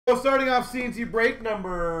So starting off CNC break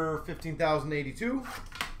number 15,082,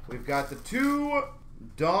 we've got the 2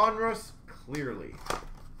 Donruss Clearly.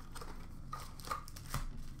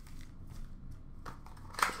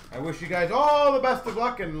 I wish you guys all the best of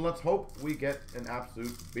luck, and let's hope we get an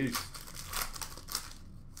absolute beast.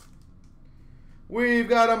 We've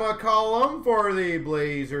got a McCollum for the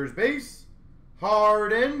Blazers base,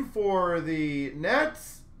 Harden for the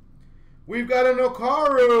Nets. We've got an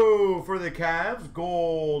Okaru for the Cavs,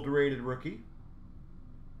 gold rated rookie.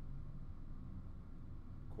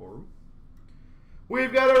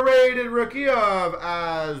 We've got a rated rookie of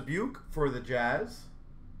Asbuke for the Jazz.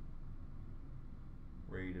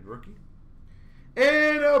 Rated rookie.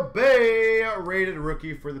 And a Bay rated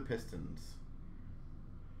rookie for the Pistons.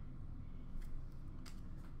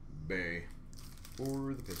 Bay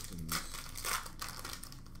for the Pistons.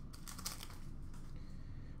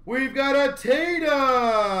 We've got a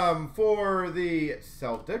Tatum for the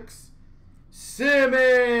Celtics.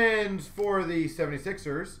 Simmons for the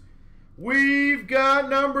 76ers. We've got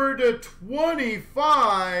number to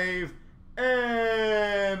 25,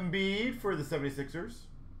 Embiid for the 76ers.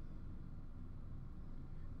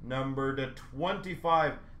 Number to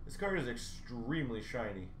 25. This card is extremely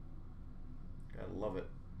shiny. I love it.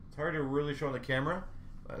 It's hard to really show on the camera.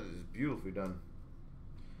 That is beautifully done.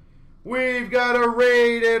 We've got a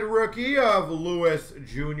rated rookie of Lewis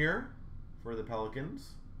Jr. for the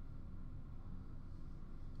Pelicans.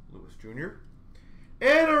 Lewis Jr.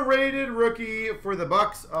 And a rated rookie for the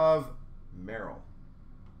Bucks of Merrill.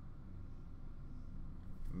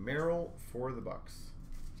 Merrill for the Bucks.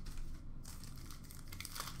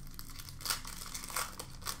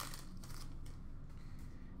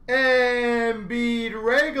 Embiid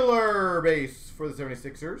regular base for the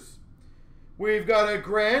 76ers. We've got a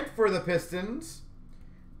Grant for the Pistons.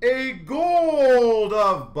 A gold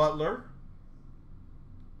of Butler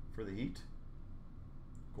for the Heat.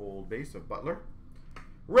 Gold base of Butler.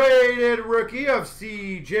 Rated rookie of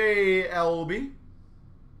CJLB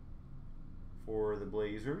for the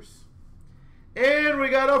Blazers. And we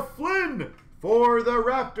got a Flynn for the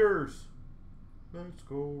Raptors. Let's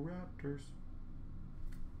go Raptors.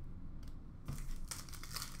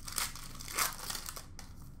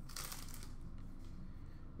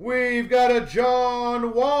 We've got a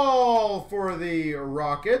John Wall for the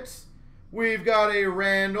Rockets. We've got a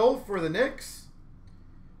Randall for the Knicks.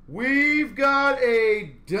 We've got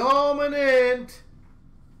a dominant,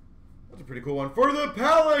 that's a pretty cool one, for the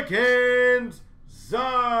Pelicans,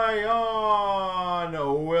 Zion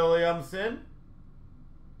Williamson.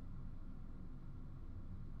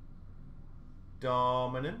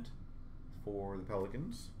 Dominant for the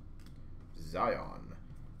Pelicans, Zion.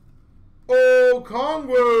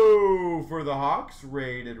 Okongwu for the Hawks,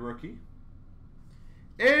 rated rookie.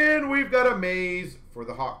 And we've got a Mays for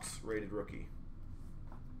the Hawks, rated rookie.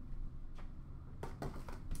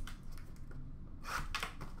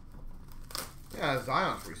 Yeah,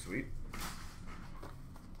 Zion's pretty sweet.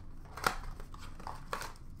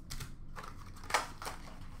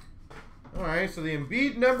 Alright, so the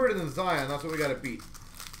Embiid numbered and the Zion, that's what we got to beat.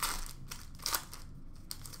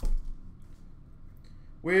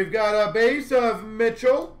 We've got a base of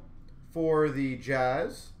Mitchell for the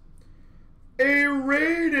Jazz. A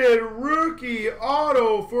rated rookie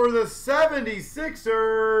auto for the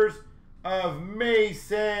 76ers of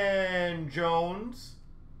Mason Jones.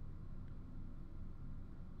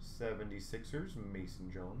 76ers,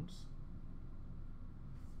 Mason Jones.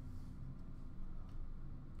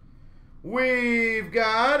 We've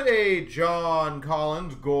got a John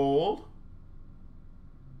Collins gold.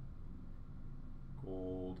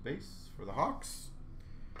 Gold base for the Hawks.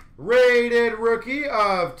 Rated rookie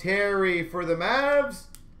of Terry for the Mavs.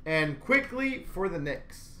 And Quickly for the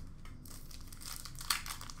Knicks.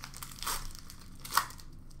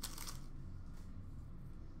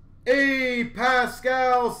 A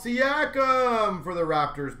Pascal Siakam for the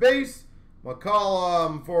Raptors base.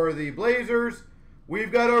 McCollum for the Blazers.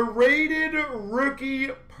 We've got a rated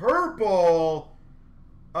rookie purple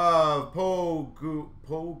of Pogusevsky.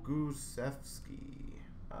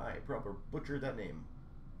 I probably butchered that name.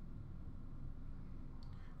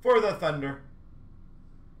 For the Thunder.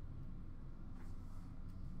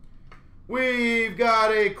 We've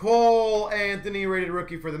got a Cole Anthony rated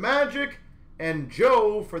rookie for the Magic. And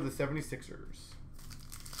Joe for the 76ers.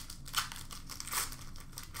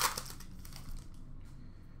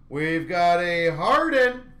 We've got a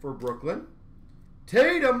Harden for Brooklyn.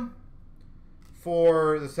 Tatum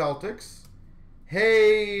for the Celtics.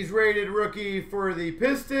 Hayes rated rookie for the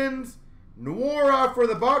Pistons. Nwora for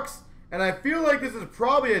the Bucks. And I feel like this is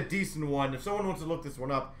probably a decent one. If someone wants to look this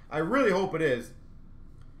one up, I really hope it is.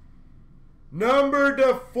 Number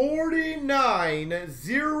to 49,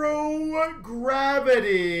 0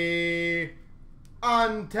 gravity,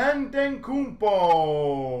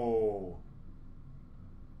 Antetokounmpo.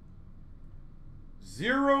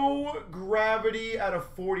 0 gravity out of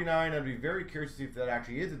 49. I'd be very curious to see if that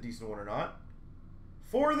actually is a decent one or not.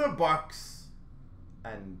 For the Bucks,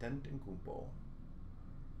 Antetokounmpo.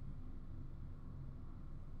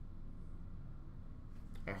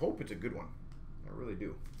 I hope it's a good one. I really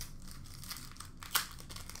do.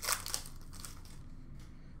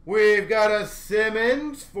 We've got a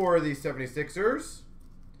Simmons for the 76ers.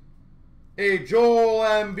 A Joel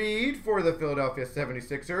Embiid for the Philadelphia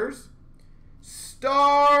 76ers.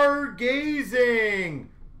 Stargazing,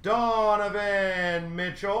 Donovan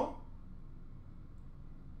Mitchell.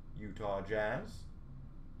 Utah Jazz.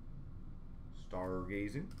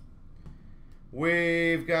 Stargazing.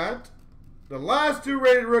 We've got the last 2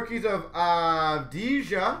 rated rookies of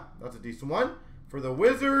Avdija. That's a decent one. For the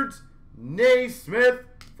Wizards, Naismith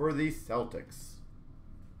for the Celtics.